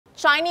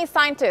Chinese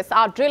scientists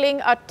are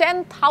drilling a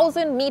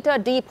 10,000-meter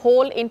deep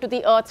hole into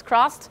the Earth's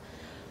crust.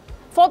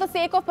 For the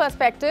sake of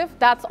perspective,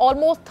 that's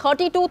almost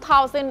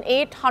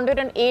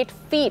 32,808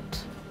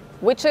 feet,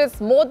 which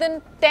is more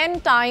than 10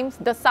 times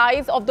the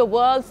size of the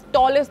world's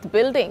tallest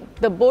building,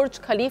 the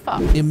Burj Khalifa.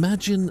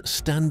 Imagine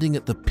standing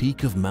at the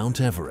peak of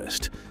Mount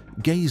Everest,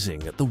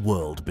 gazing at the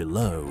world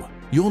below.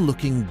 You're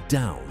looking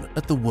down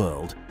at the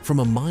world from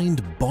a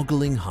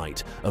mind-boggling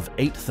height of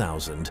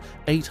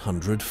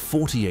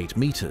 8,848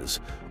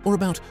 meters, or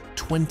about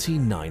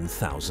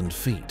 29,000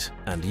 feet.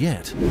 And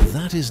yet,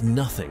 that is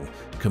nothing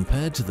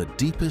compared to the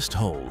deepest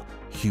hole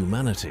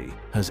humanity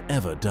has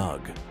ever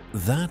dug.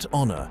 That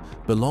honor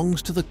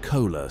belongs to the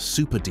Kola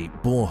Super Deep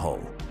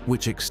Borehole,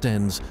 which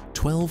extends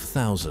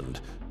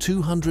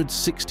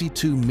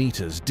 12,262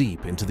 meters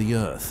deep into the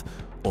Earth,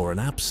 or an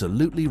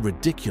absolutely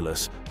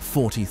ridiculous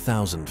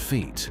 40,000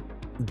 feet.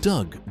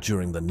 Dug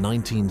during the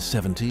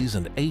 1970s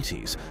and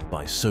 80s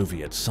by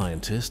Soviet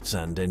scientists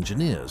and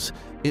engineers,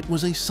 it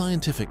was a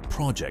scientific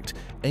project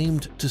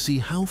aimed to see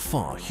how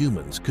far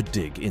humans could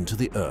dig into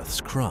the Earth's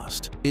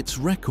crust. Its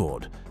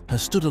record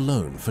has stood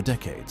alone for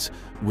decades,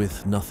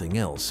 with nothing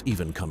else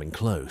even coming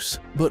close.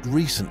 But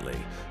recently,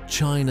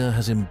 China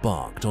has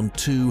embarked on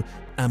two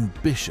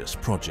ambitious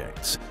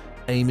projects,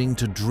 aiming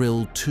to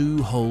drill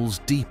 2 holes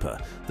deeper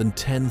than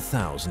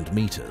 10,000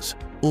 meters,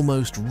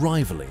 almost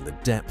rivaling the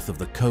depth of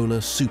the Kola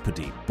Super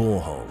Deep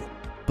Borehole.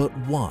 But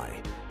why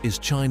is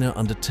China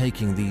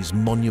undertaking these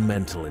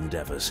monumental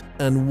endeavors?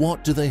 And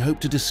what do they hope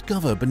to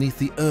discover beneath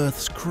the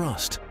Earth's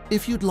crust?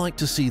 If you'd like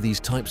to see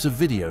these types of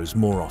videos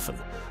more often,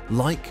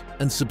 like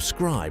and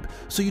subscribe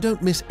so you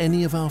don't miss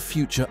any of our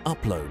future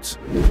uploads.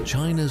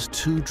 China's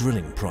 2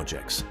 drilling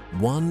projects,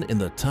 one in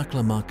the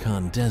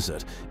Taklamakan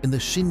Desert in the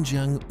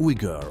Xinjiang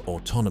Uyghur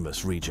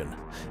Autonomous Region,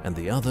 and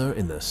the other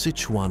in the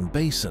Sichuan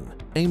Basin,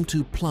 aim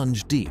to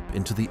plunge deep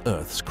into the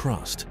Earth's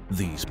crust.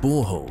 These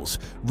boreholes,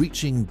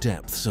 reaching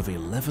depths of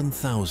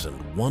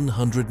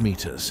 11,100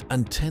 meters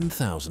and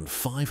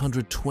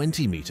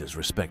 10,520 meters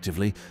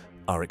respectively,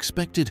 are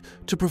expected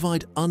to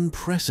provide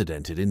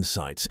unprecedented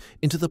insights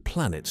into the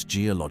planet's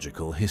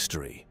geological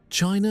history.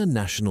 China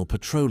National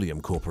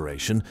Petroleum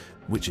Corporation,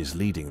 which is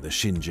leading the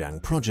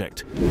Xinjiang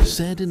project,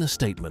 said in a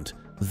statement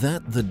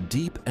that the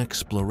deep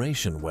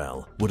exploration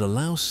well would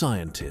allow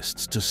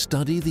scientists to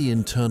study the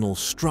internal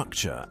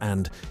structure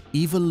and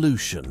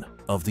evolution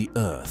of the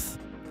Earth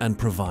and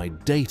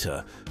provide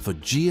data for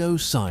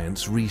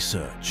geoscience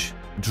research.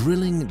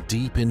 Drilling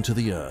deep into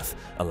the Earth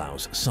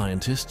allows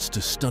scientists to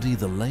study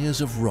the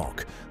layers of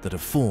rock that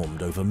have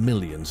formed over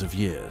millions of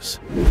years.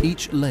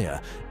 Each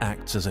layer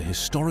acts as a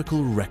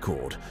historical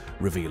record,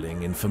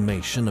 revealing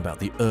information about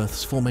the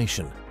Earth's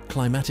formation,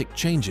 climatic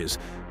changes,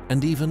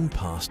 and even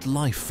past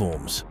life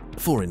forms.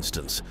 For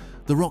instance,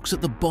 the rocks at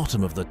the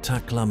bottom of the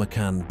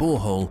Taklamakan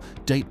borehole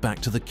date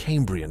back to the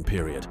Cambrian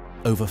period,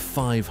 over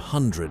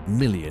 500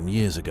 million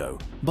years ago.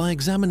 By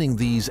examining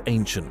these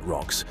ancient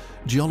rocks,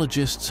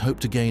 geologists hope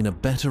to gain a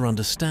better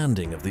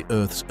understanding of the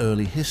Earth's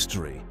early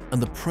history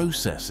and the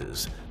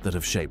processes that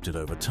have shaped it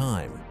over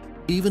time.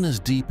 Even as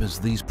deep as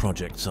these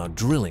projects are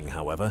drilling,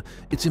 however,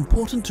 it's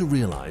important to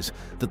realize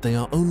that they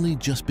are only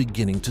just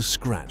beginning to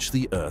scratch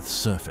the Earth's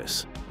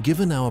surface.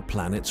 Given our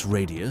planet's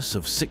radius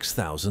of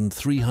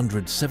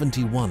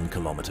 6,371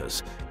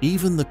 kilometers,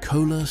 even the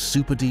Kola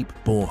Super Deep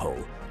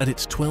Borehole, at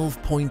its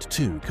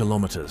 12.2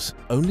 kilometers,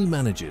 only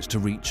manages to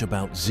reach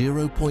about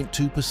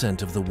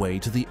 0.2% of the way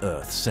to the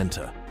Earth's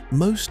center.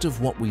 Most of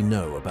what we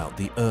know about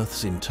the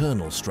Earth's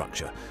internal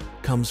structure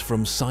comes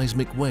from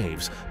seismic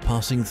waves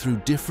passing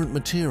through different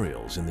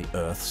materials in the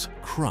Earth's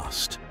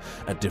crust,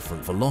 at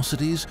different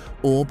velocities,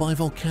 or by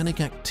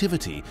volcanic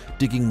activity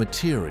digging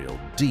material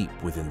deep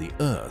within the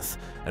Earth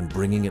and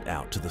bringing it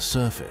out to the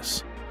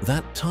surface.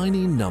 That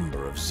tiny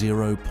number of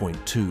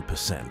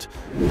 0.2%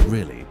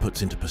 really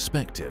puts into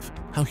perspective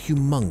how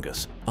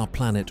humongous our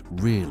planet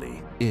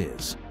really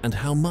is, and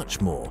how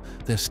much more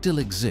there still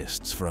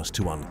exists for us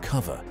to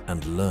uncover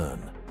and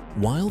learn.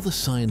 While the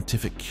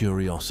scientific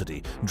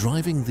curiosity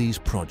driving these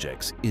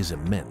projects is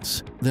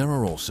immense, there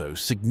are also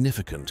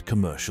significant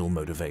commercial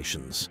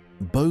motivations.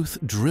 Both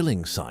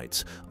drilling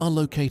sites are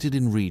located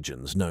in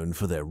regions known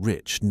for their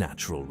rich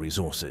natural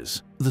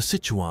resources. The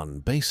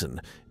Sichuan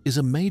Basin is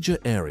a major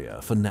area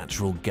for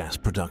natural gas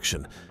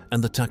production,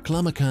 and the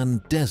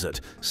Taklamakan Desert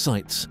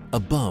sites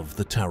above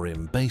the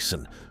Tarim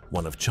Basin,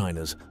 one of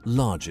China's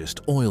largest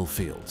oil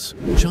fields.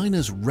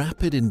 China's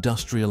rapid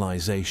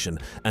industrialization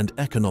and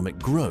economic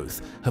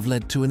growth have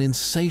led to an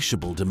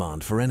insatiable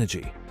demand for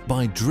energy.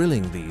 By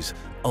drilling these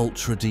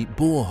ultra-deep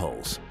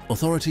boreholes,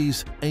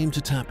 authorities aim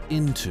to tap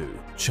into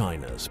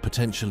China's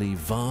potentially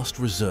vast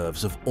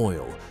reserves of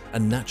oil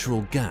and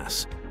natural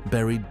gas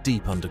buried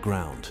deep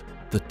underground.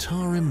 The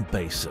Tarim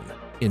Basin,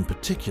 in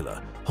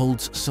particular,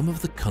 holds some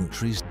of the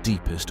country's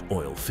deepest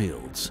oil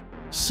fields.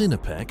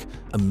 Sinopec,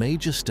 a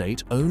major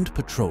state-owned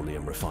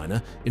petroleum refiner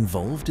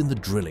involved in the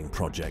drilling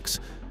projects,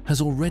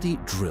 has already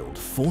drilled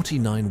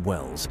 49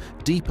 wells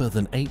deeper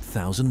than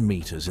 8,000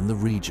 meters in the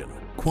region.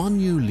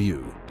 Kuan-Yu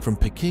Liu from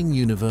Peking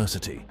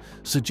University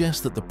suggests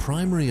that the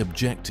primary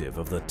objective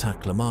of the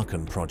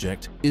Taklamakan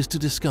project is to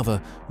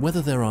discover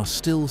whether there are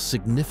still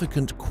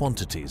significant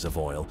quantities of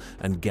oil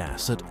and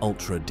gas at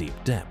ultra-deep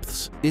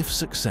depths. If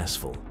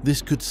successful,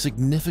 this could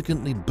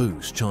significantly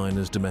boost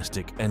China's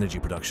domestic energy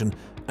production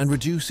and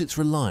reduce its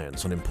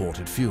reliance on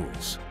imported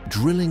fuels.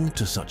 Drilling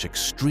to such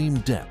extreme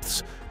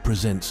depths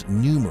presents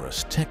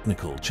numerous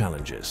technical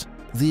challenges.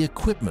 The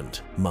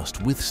equipment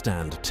must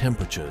withstand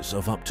temperatures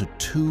of up to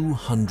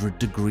 200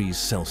 degrees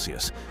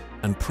Celsius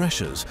and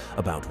pressures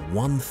about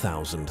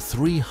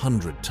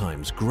 1,300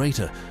 times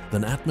greater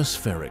than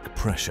atmospheric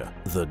pressure.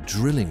 The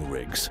drilling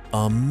rigs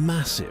are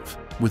massive,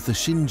 with the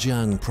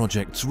Xinjiang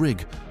project's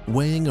rig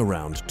weighing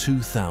around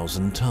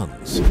 2,000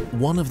 tons.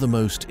 One of the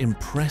most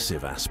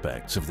impressive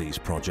aspects of these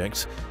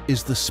projects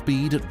is the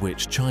speed at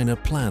which China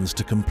plans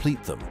to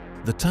complete them.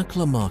 The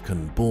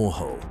Taklamakan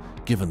borehole,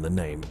 given the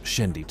name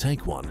Shendi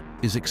Take-1,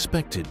 is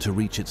expected to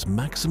reach its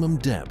maximum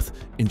depth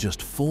in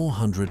just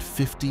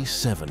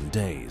 457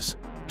 days.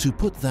 To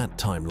put that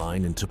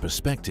timeline into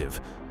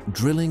perspective,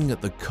 drilling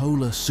at the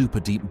Kola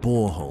superdeep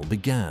borehole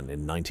began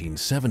in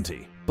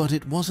 1970, but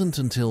it wasn't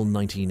until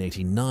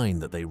 1989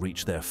 that they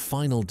reached their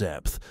final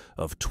depth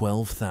of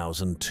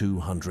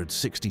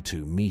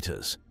 12,262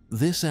 meters.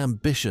 This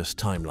ambitious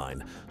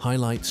timeline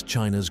highlights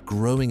China's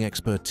growing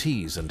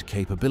expertise and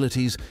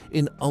capabilities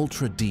in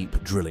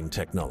ultra-deep drilling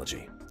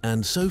technology.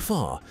 And so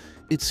far,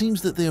 it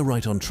seems that they are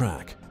right on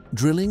track.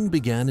 Drilling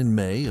began in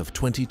May of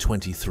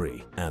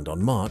 2023, and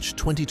on March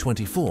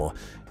 2024,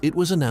 it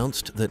was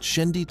announced that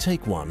Shendi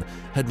Take-1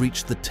 had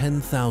reached the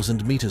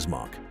 10,000 meters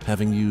mark,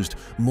 having used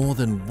more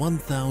than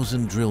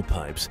 1,000 drill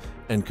pipes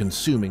and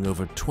consuming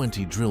over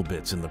 20 drill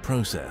bits in the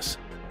process.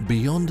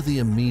 Beyond the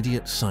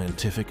immediate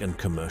scientific and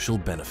commercial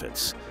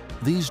benefits,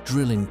 these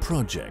drilling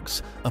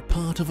projects are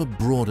part of a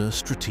broader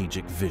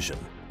strategic vision.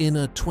 In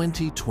a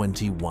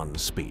 2021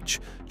 speech,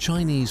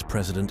 Chinese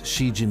President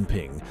Xi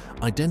Jinping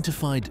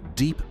identified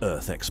deep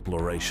Earth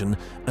exploration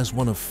as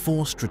one of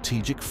 4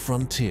 strategic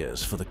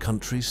frontiers for the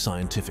country's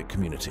scientific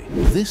community.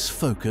 This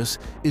focus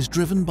is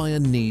driven by a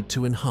need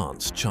to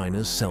enhance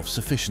China's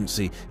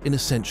self-sufficiency in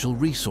essential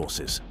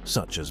resources,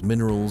 such as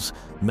minerals,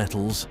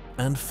 metals,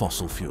 and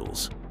fossil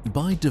fuels.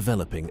 By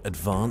developing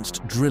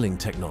advanced drilling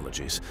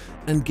technologies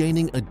and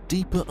gaining a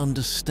deeper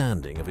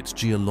understanding of its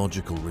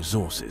geological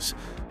resources,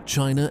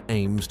 China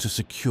aims to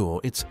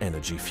secure its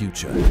energy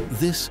future.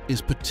 This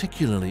is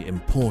particularly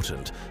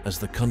important as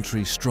the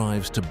country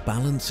strives to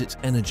balance its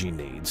energy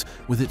needs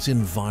with its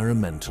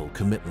environmental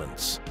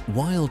commitments.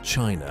 While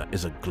China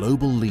is a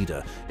global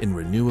leader in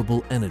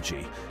renewable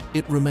energy,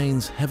 it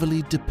remains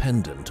heavily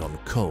dependent on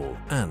coal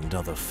and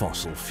other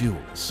fossil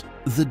fuels.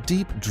 The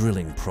deep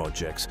drilling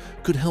projects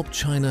could help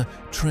China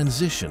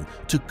transition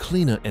to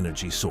cleaner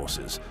energy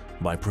sources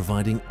by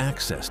providing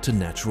access to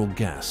natural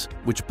gas,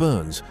 which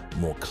burns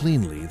more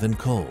cleanly than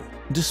coal.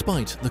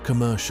 Despite the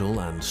commercial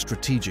and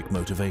strategic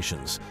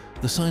motivations,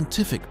 the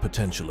scientific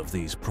potential of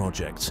these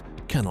projects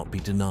cannot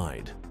be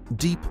denied.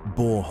 Deep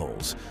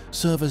boreholes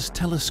serve as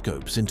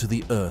telescopes into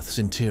the Earth's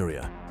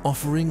interior,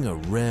 offering a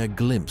rare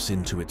glimpse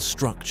into its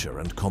structure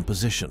and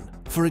composition.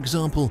 For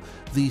example,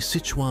 the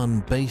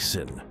Sichuan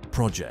Basin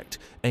project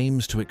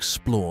aims to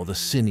explore the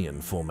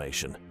Sinian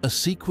Formation, a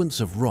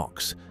sequence of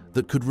rocks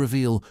that could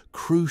reveal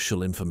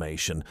crucial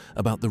information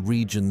about the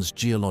region's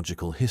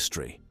geological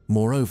history.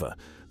 Moreover,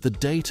 the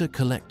data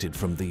collected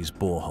from these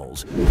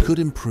boreholes could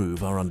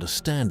improve our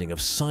understanding of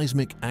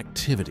seismic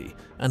activity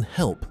and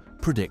help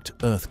predict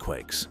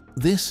earthquakes.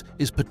 This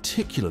is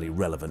particularly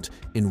relevant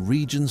in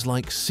regions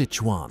like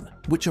Sichuan,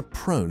 which are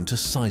prone to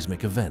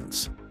seismic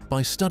events.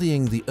 By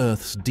studying the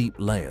Earth's deep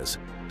layers,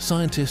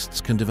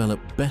 scientists can develop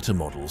better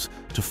models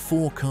to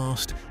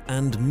forecast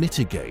and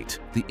mitigate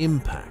the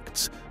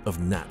impacts of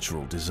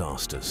natural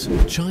disasters.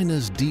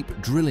 China's deep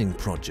drilling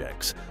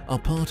projects are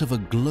part of a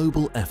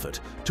global effort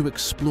to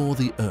explore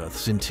the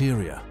Earth's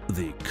interior.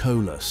 The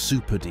Kola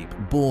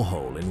superdeep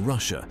borehole in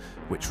Russia,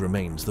 which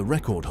remains the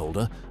record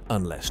holder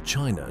unless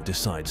China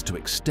decides to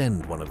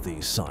extend one of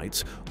these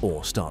sites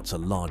or starts a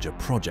larger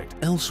project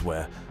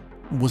elsewhere,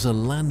 was a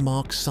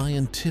landmark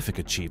scientific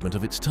achievement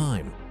of its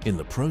time. In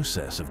the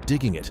process of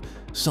digging it,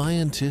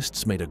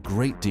 scientists made a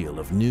great deal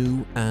of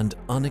new and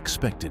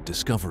unexpected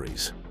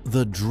discoveries.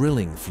 The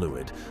drilling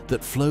fluid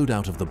that flowed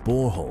out of the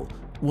borehole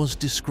was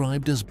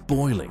described as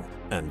boiling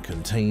and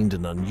contained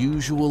an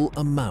unusual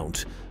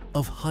amount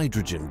of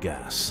hydrogen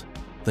gas.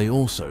 They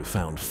also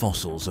found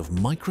fossils of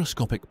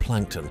microscopic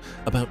plankton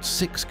about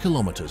 6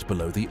 kilometers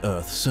below the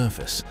Earth's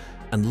surface,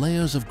 and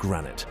layers of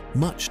granite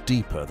much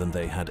deeper than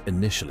they had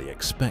initially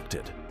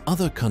expected.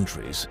 Other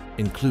countries,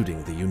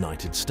 including the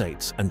United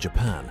States and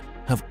Japan,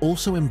 have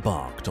also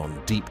embarked on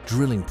deep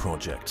drilling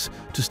projects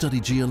to study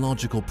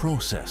geological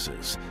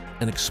processes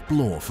and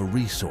explore for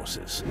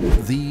resources.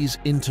 These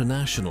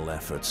international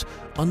efforts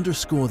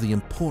underscore the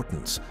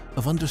importance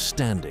of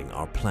understanding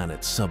our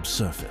planet's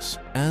subsurface.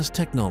 As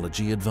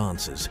technology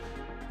advances,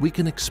 we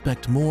can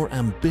expect more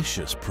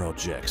ambitious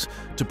projects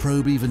to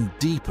probe even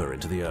deeper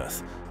into the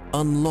Earth,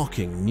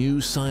 unlocking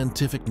new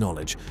scientific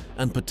knowledge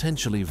and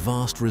potentially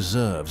vast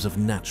reserves of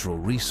natural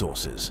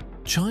resources.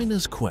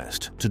 China's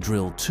quest to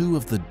drill two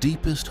of the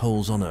deepest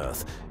holes on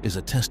Earth is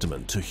a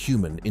testament to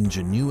human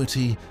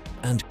ingenuity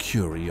and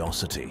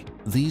curiosity.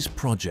 These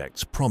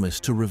projects promise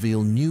to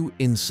reveal new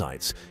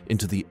insights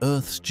into the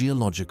Earth's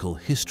geological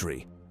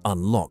history,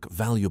 unlock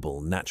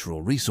valuable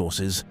natural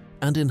resources,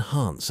 and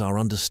enhance our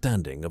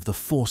understanding of the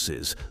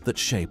forces that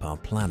shape our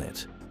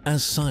planet.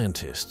 As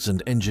scientists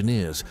and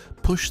engineers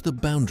push the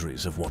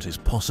boundaries of what is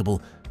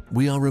possible,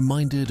 we are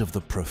reminded of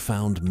the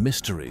profound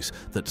mysteries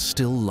that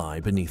still lie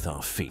beneath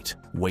our feet,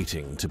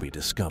 waiting to be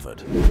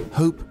discovered.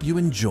 Hope you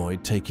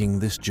enjoyed taking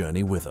this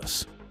journey with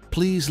us.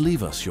 Please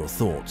leave us your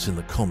thoughts in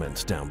the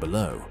comments down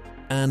below.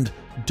 And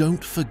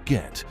don't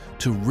forget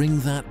to ring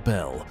that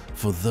bell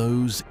for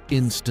those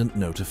instant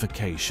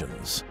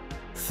notifications.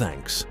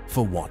 Thanks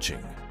for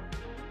watching.